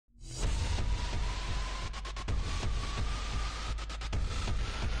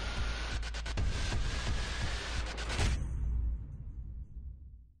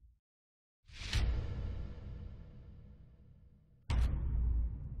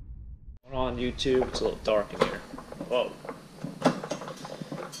on YouTube. It's a little dark in here. Whoa.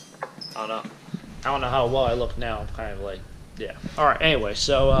 I don't know how well I look now. I'm kind of like, yeah. All right. Anyway,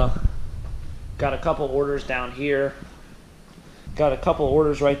 so got a couple orders down here. Got a couple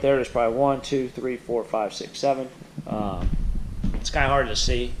orders right there. There's probably 1, 2, 3, 4, 5, 6, 7. It's kind of hard to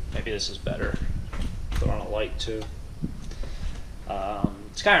see. Maybe this is better. Throw on a light too.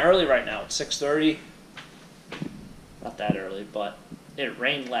 It's kind of early right now. It's 6:30. Not that early, but it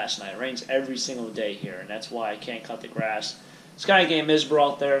rained last night. It rains every single day here, and that's why I can't cut the grass. It's kind of getting miserable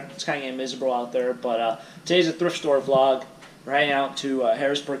out there. But today's a thrift store vlog. We're heading out to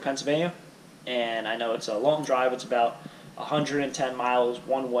Harrisburg, Pennsylvania, and I know it's a long drive. It's about 110 miles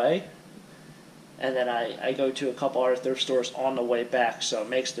one way, and then I go to a couple other thrift stores on the way back, so it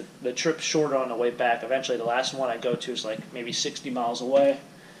makes the trip shorter on the way back. Eventually, the last one I go to is like maybe 60 miles away.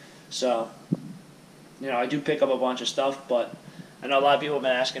 So, you know, I do pick up a bunch of stuff, but I know a lot of people have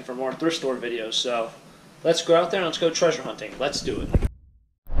been asking for more thrift store videos, so let's go out there and let's go treasure hunting. Let's do it.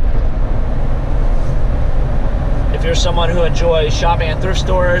 If you're someone who enjoys shopping at thrift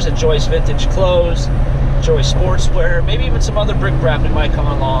stores, enjoys vintage clothes, enjoys sportswear, maybe even some other bric-a-brac that might come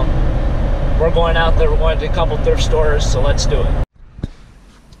along, we're going out there. We're going to a couple thrift stores, so let's do it.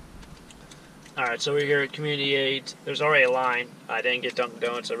 Alright, so we're here at Community Aid. There's already a line. I didn't get Dunkin'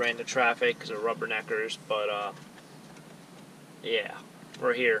 Donuts. I ran into traffic because of rubberneckers, but yeah,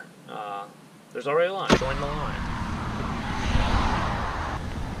 we're here. There's already a line. Join the line.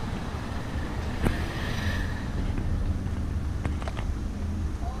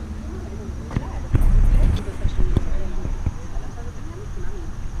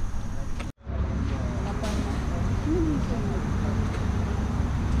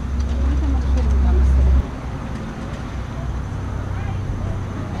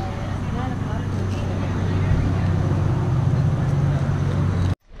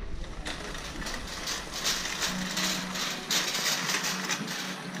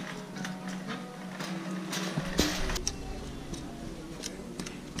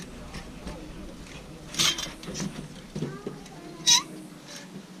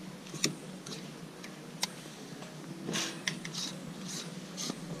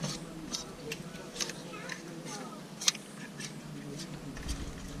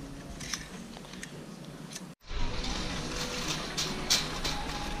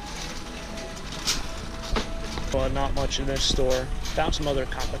 Well, not much in this store. Found some other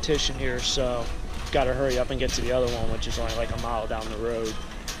competition here, so got to hurry up and get to the other one, which is only like a mile down the road.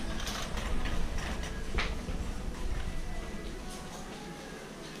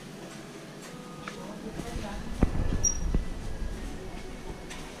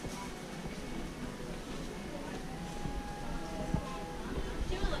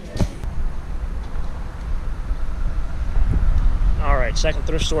 Alright, second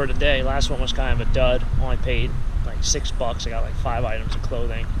thrift store today. Last one was kind of a dud. Only paid like $6. I got like 5 items of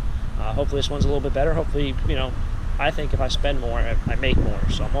clothing. Hopefully this one's a little bit better. Hopefully, you know, I think if I spend more, I make more.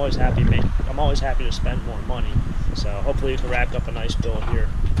 So I'm always happy to spend more money. So hopefully we can rack up a nice bill here.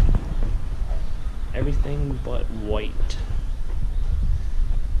 Everything but white.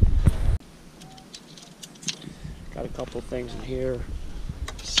 Got a couple things in here.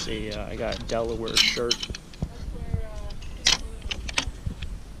 Let's see, I got a Delaware shirt.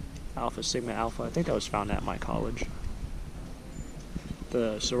 Alpha Sigma Alpha. I think that was found at my college.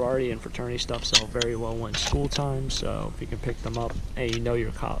 The sorority and fraternity stuff sell very well when school time, so if you can pick them up, hey, you know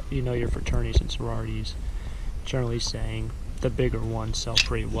your fraternities and sororities. Generally saying, the bigger ones sell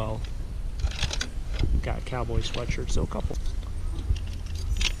pretty well. Got a cowboy sweatshirt, so a couple.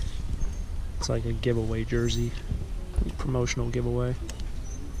 It's like a giveaway jersey, promotional giveaway.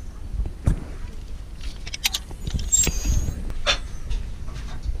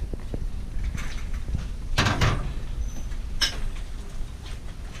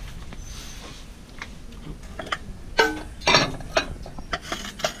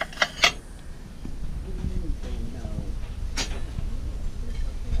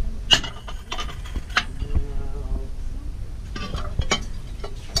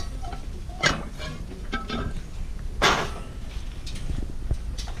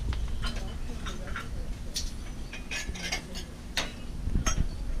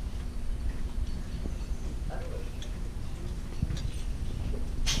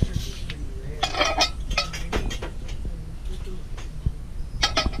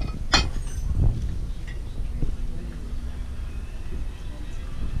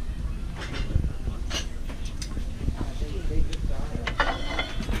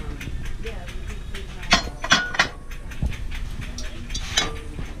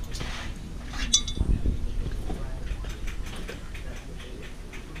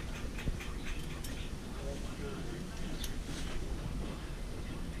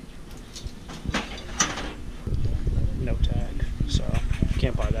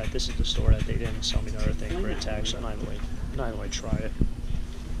 they didn't sell me another thing for a tag, so I'm not even going to try it.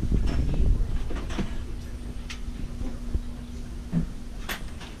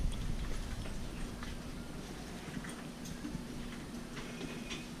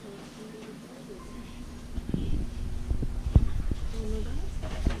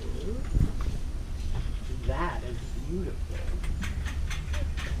 That is beautiful.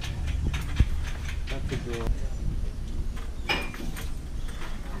 That's adorable.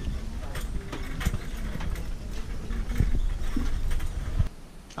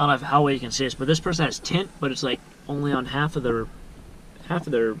 I don't know how well you can see this, but this person has tint, but it's like only on half of their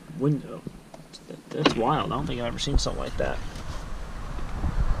window. That's wild. I don't think I've ever seen something like that.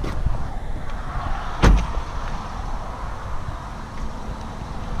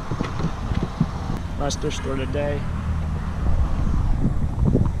 Last thrift store today.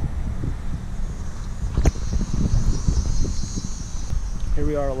 Here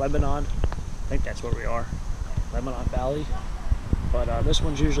we are, Lebanon. I think that's where we are, Lebanon Valley. But this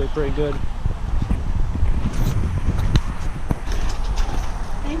one's usually pretty good.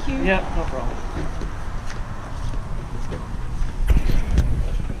 Thank you. Yeah, no problem.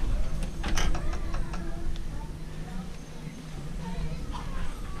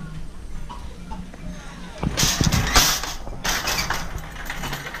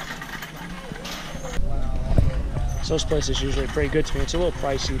 So this place is usually pretty good to me. It's a little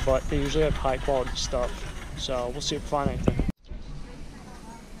pricey, but they usually have high quality stuff. So we'll see if we find anything.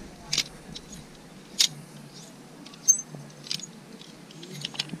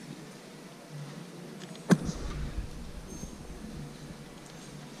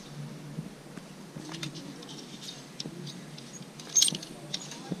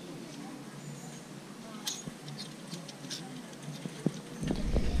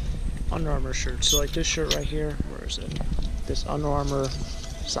 Under Armour shirts. So like this shirt right here, where is it? This Under Armour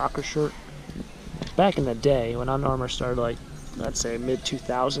soccer shirt. Back in the day when Under Armour started, like let's say mid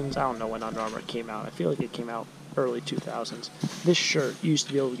 2000s, I don't know when Under Armour came out. I feel like it came out early 2000s. This shirt used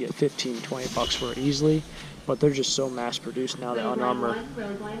to be able to get 15, 20 bucks for it easily, but they're just so mass produced now that Under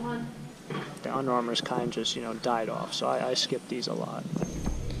Armour's kind of just, you know, died off. So I skip these a lot.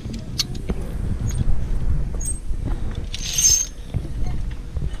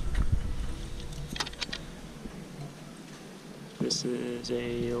 This is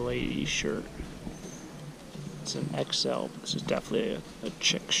a lady shirt. It's an XL. This is definitely a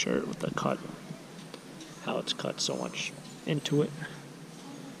chick shirt with the cut. How it's cut so much into it.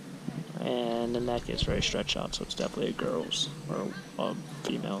 And the neck is very stretched out, so it's definitely a girl's or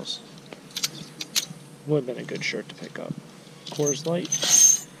female's. Would have been a good shirt to pick up. Coors Light.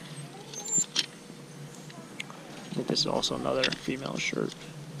 I think this is also another female shirt.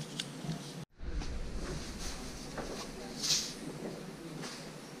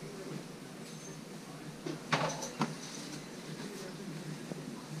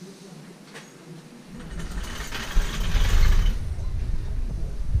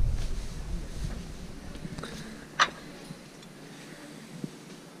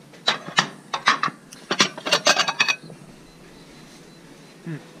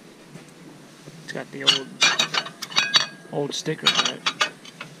 It's got the old stickers on it.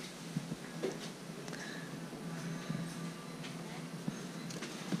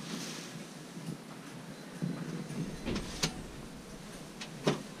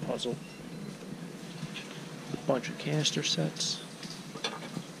 Puzzle. Bunch of canister sets.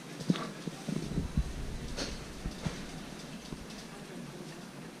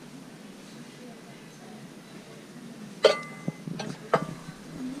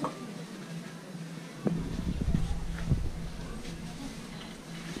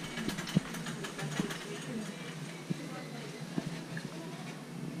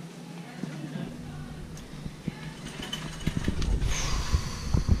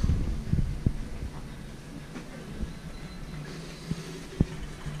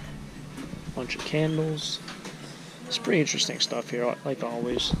 Bunch of candles. It's pretty interesting stuff here, like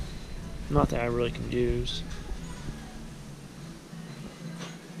always. Nothing I really can use.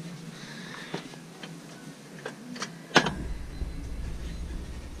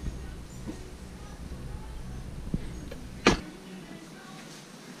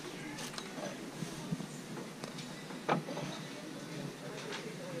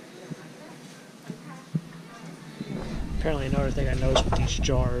 Apparently another thing I noticed with these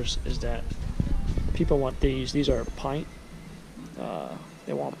jars is that people want these. These are a pint.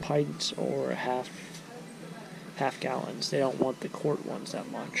 They want pints or half gallons. They don't want the quart ones that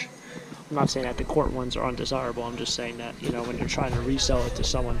much. I'm not saying that the quart ones are undesirable. I'm just saying that, you know, when you're trying to resell it to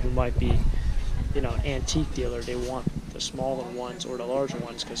someone who might be, you know, an antique dealer, they want the the smaller ones or the larger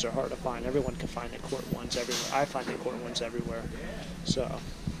ones because they're hard to find. Everyone can find the quart ones everywhere. I find the quart ones everywhere. So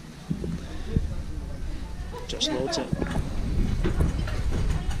just loads it.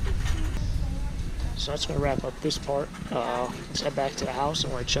 So that's going to wrap up this part. Let's head back to the house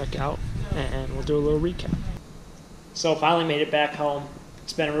and we're going to check out and we'll do a little recap. So finally made it back home.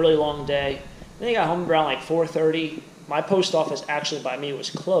 It's been a really long day. I think I got home around like 4:30. My post office actually by me was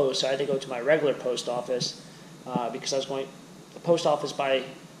closed, so I had to go to my regular post office because I was going. The post office by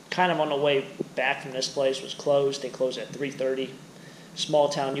kind of on the way back from this place was closed. They closed at 3:30. Small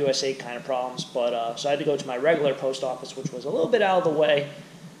town USA kind of problems, but so I had to go to my regular post office, which was a little bit out of the way,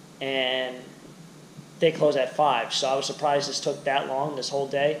 and they closed at 5. So I was surprised this took that long this whole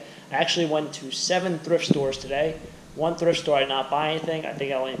day. I actually went to 7 thrift stores today. One thrift store I did not buy anything. I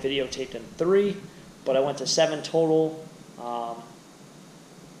think I only videotaped in 3, but I went to 7 total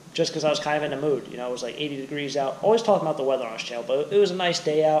just because I was kind of in the mood. You know, it was like 80 degrees out. Always talking about the weather on this channel, but it was a nice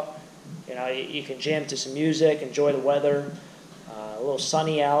day out. You know, you can jam to some music, enjoy the weather, a little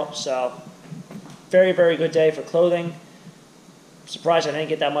sunny out. So very, very good day for clothing. Surprised I didn't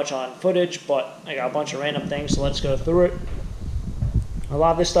get that much on footage, but I got a bunch of random things, so let's go through it. A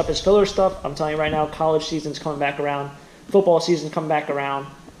lot of this stuff is filler stuff. I'm telling you right now, college season's coming back around. Football season's coming back around.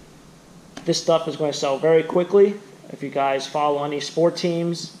 This stuff is going to sell very quickly. If you guys follow any sport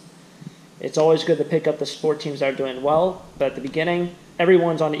teams, it's always good to pick up the sport teams that are doing well. But at the beginning,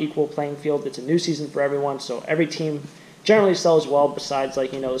 everyone's on the equal playing field. It's a new season for everyone, so every team generally sells well besides,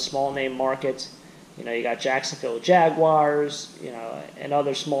 like, you know, the small name markets. You know, you got Jacksonville Jaguars, you know, and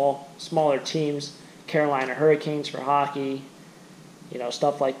other smaller teams. Carolina Hurricanes for hockey. You know,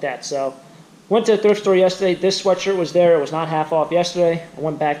 stuff like that. So, went to the thrift store yesterday. This sweatshirt was there. It was not half off yesterday. I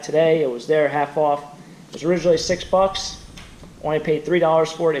went back today. It was there half off. It was originally $6. Only paid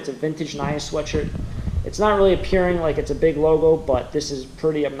 $3 for it. It's a vintage 90s sweatshirt. It's not really appearing like it's a big logo, but this is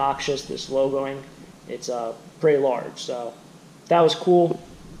pretty obnoxious, this logoing. It's pretty large. So, that was cool.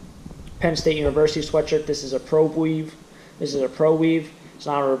 Penn State University sweatshirt. This is a pro weave. This is a pro weave. It's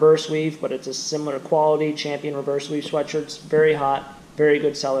not a reverse weave, but it's a similar quality Champion reverse weave sweatshirts. Very hot. Very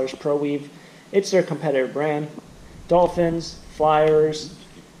good sellers, Pro Weave. It's their competitive brand. Dolphins, Flyers.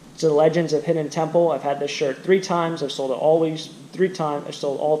 It's the Legends of Hidden Temple. I've had this shirt 3 times. I've sold it always 3 times. I've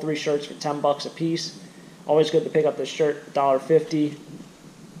sold all 3 shirts for $10 a piece. Always good to pick up this shirt, $1.50.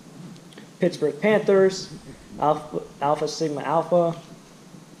 Pittsburgh Panthers, Alpha Sigma Alpha.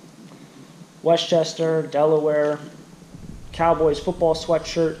 Westchester, Delaware. Cowboys football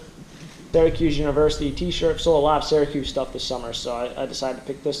sweatshirt. Syracuse University t-shirt. Sold a lot of Syracuse stuff this summer, so I decided to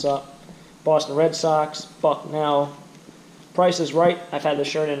pick this up. Boston Red Sox, Bucknell. Price is Right. I've had this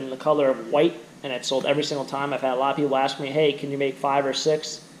shirt in the color of white, and it's sold every single time. I've had a lot of people ask me, hey, can you make 5 or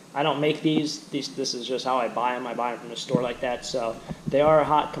 6? I don't make these. This is just how I buy them. I buy them from the store like that. So they are a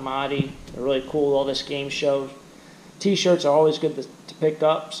hot commodity. They're really cool. All this game show. T-shirts are always good to pick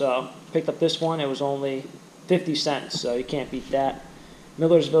up. So picked up this one. It was only 50 cents, so you can't beat that.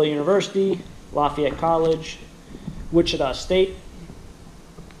 Millersville University, Lafayette College, Wichita State,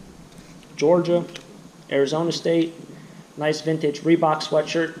 Georgia, Arizona State. Nice vintage Reebok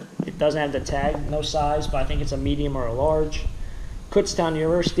sweatshirt. It doesn't have the tag, no size, but I think it's a medium or a large. Kutztown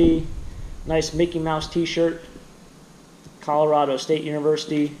University, nice Mickey Mouse t-shirt. Colorado State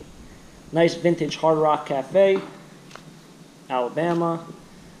University, nice vintage Hard Rock Cafe. Alabama,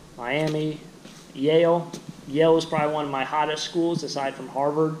 Miami, Yale. Yale is probably one of my hottest schools aside from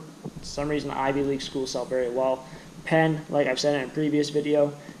Harvard. For some reason, the Ivy League schools sell very well. Penn, like I've said in a previous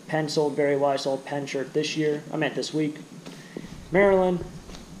video, Penn sold very well. I sold a Penn shirt this week. Maryland,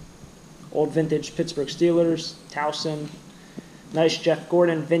 old vintage Pittsburgh Steelers, Towson. Nice Jeff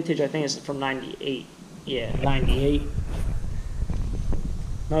Gordon vintage, I think it's from 98. Yeah, 98.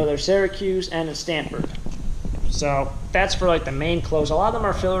 Another Syracuse and a Stanford. So that's for like the main clothes. A lot of them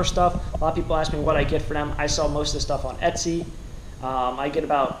are filler stuff. A lot of people ask me what I get for them. I sell most of the stuff on Etsy. I get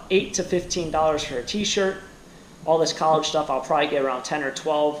about $8 to $15 for a t-shirt. All this college stuff I'll probably get around 10 or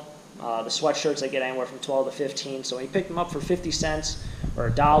 12. The sweatshirts I get anywhere from 12 to 15. So when you pick them up for 50 cents or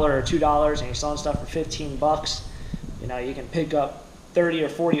 $1 or $2 and you're selling stuff for 15 bucks, you know, you can pick up 30 or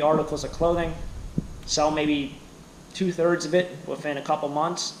 40 articles of clothing, sell maybe 2/3 of it within a couple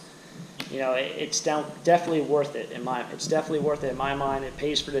months. You know, it's definitely worth it in my. It's definitely worth it in my mind. It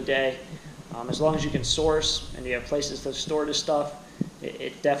pays for the day, as long as you can source and you have places to store this stuff.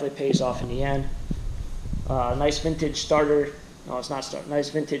 It definitely pays off in the end. Nice vintage starter. No, it's not starter. Nice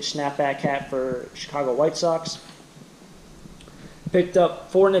vintage snapback hat for Chicago White Sox. Picked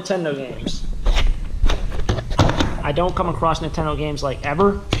up 4 Nintendo games. I don't come across Nintendo games like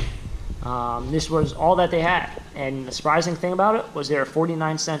ever. This was all that they had, and the surprising thing about it was they were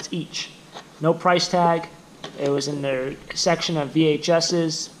 49 cents each. No price tag. It was in their section of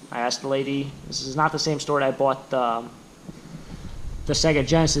VHSs. I asked the lady, this is not the same store that I bought the Sega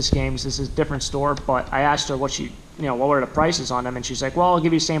Genesis games. This is a different store, but I asked her what were the prices on them, and she's like, well, I'll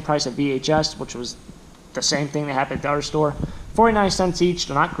give you the same price of VHS, which was the same thing that happened at the other store. 49 cents each.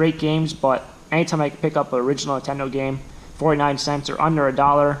 They're not great games, but anytime I could pick up an original Nintendo game, 49 cents or under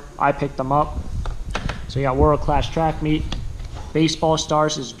 $1, I picked them up. So you got World Class Track Meet. Baseball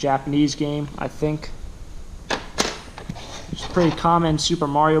Stars is a Japanese game, I think. It's pretty common. Super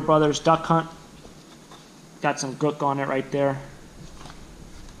Mario Brothers Duck Hunt. Got some gook on it right there.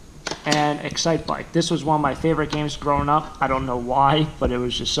 And Excite Bike. This was one of my favorite games growing up. I don't know why, but it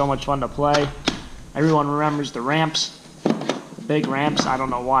was just so much fun to play. Everyone remembers the ramps. The big ramps. I don't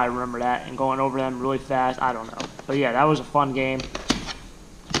know why I remember that. And going over them really fast. I don't know. But yeah, that was a fun game.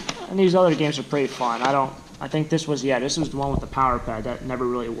 And these other games are pretty fun. I think this was the one with the power pad that never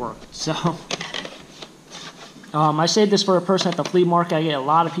really worked. So, I saved this for a person at the flea market. I get a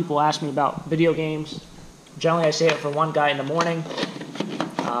lot of people ask me about video games. Generally, I save it for one guy in the morning.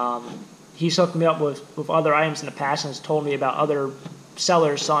 He's hooked me up with other items in the past and has told me about other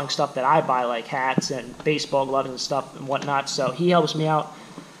sellers selling stuff that I buy, like hats and baseball gloves and stuff and whatnot. So he helps me out.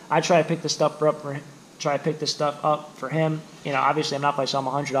 I try to pick this stuff up for him. Obviously I'm not going to sell him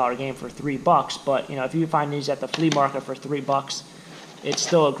a $100 game for $3, but if you find these at the flea market for $3, it's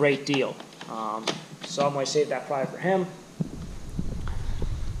still a great deal. So I'm going to save that product for him.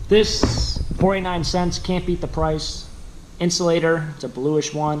 This 49 cents, can't beat the price. Insulator, it's a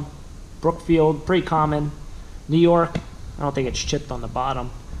bluish one. Brookfield, pretty common. New York, I don't think it's chipped on the bottom.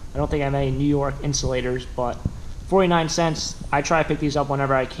 I don't think I have any New York insulators, but 49 cents. I try to pick these up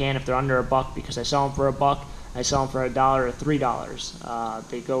whenever I can if they're under $1 because I sell them for $1. I sell them for $1 or $3.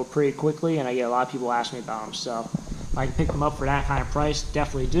 They go pretty quickly, and I get a lot of people ask me about them. So if I can pick them up for that kind of price,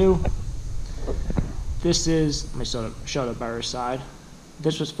 definitely do. This is, let me show the better side.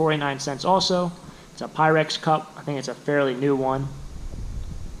 This was 49 cents also. It's a Pyrex cup. I think it's a fairly new one.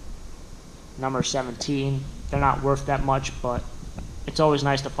 Number 17. They're not worth that much, but it's always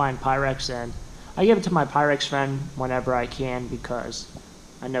nice to find Pyrex, and I give it to my Pyrex friend whenever I can because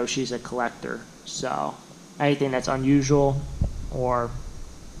I know she's a collector. So anything that's unusual or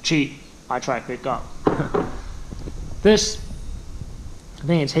cheap, I try to pick up. This, I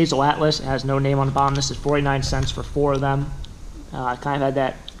think it's Hazel Atlas. It has no name on the bottom. This is 49 cents for 4 of them. Kind of had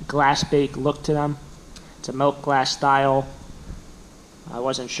that glass bake look to them. It's a milk glass style. I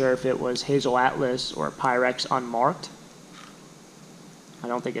wasn't sure if it was Hazel Atlas or Pyrex unmarked. I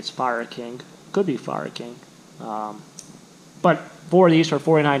don't think it's Fire King. Could be Fire King. But 4 of these for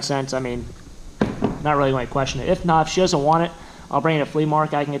 49 cents, I mean, not really going to question it. If not, if she doesn't want it, I'll bring it to flea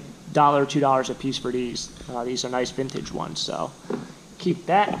market. I can get $1 or $2 a piece for these. These are nice vintage ones, so keep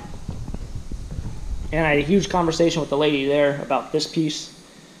that. And I had a huge conversation with the lady there about this piece.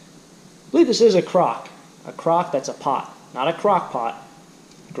 I believe this is a crock. A crock that's a pot, not a crock pot.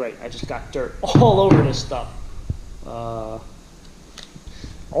 Great, I just got dirt all over this stuff. Oh.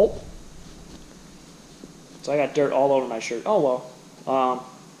 So I got dirt all over my shirt. Oh well.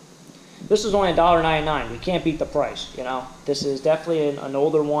 This is only $1.99. You can't beat the price, This is definitely an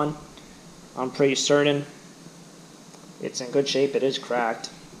older one. I'm pretty certain. It's in good shape. It is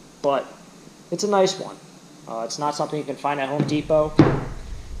cracked. But it's a nice one. It's not something you can find at Home Depot.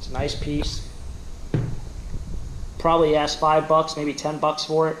 It's a nice piece. Probably asked $5, maybe $10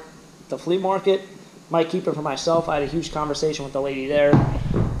 for it. The flea market, might keep it for myself. I had a huge conversation with the lady there,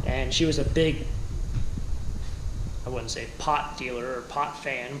 and she was a big, I wouldn't say pot dealer or pot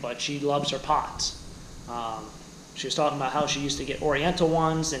fan, but she loves her pots. She was talking about how she used to get Oriental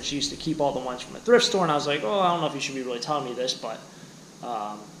ones, and she used to keep all the ones from a thrift store, and I was like, oh, I don't know if you should be really telling me this, but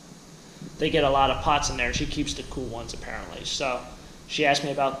they get a lot of pots in there, and she keeps the cool ones apparently. So she asked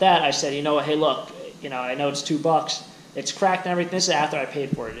me about that. I said, hey, look, I know it's $2. It's cracked and everything. This is after I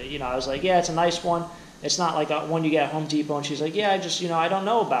paid for it. I was like, yeah, it's a nice one. It's not like one you get at Home Depot. And she's like, yeah, I don't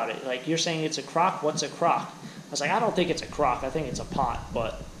know about it. Like, you're saying it's a crock? What's a crock? I was like, I don't think it's a crock. I think it's a pot,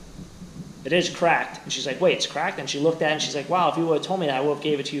 but it is cracked. And she's like, wait, it's cracked? And she looked at it and she's like, wow, if you would have told me that, I would have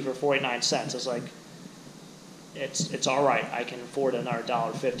gave it to you for 49 cents. I was like, it's all right. I can afford another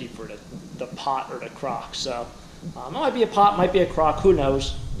 $1.50 for the pot or the crock. So it might be a pot, might be a crock. Who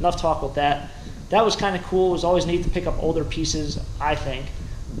knows? Enough talk with that. That was kind of cool. It was always neat to pick up older pieces, I think.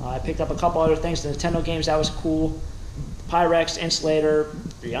 I picked up a couple other things. The Nintendo games, that was cool. Pyrex, Insulator,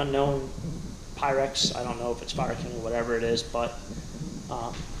 the unknown Pyrex. I don't know if it's Fire King or whatever it is, but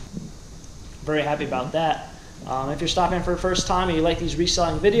very happy about that. If you're stopping in for the first time and you like these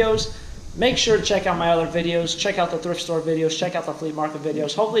reselling videos, Make sure to check out my other videos. Check out the thrift store videos. Check out the flea market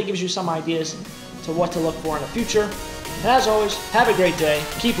videos. Hopefully it gives you some ideas to what to look for in the future. And as always, have a great day.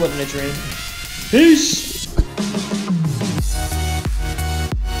 Keep living the dream. Peace!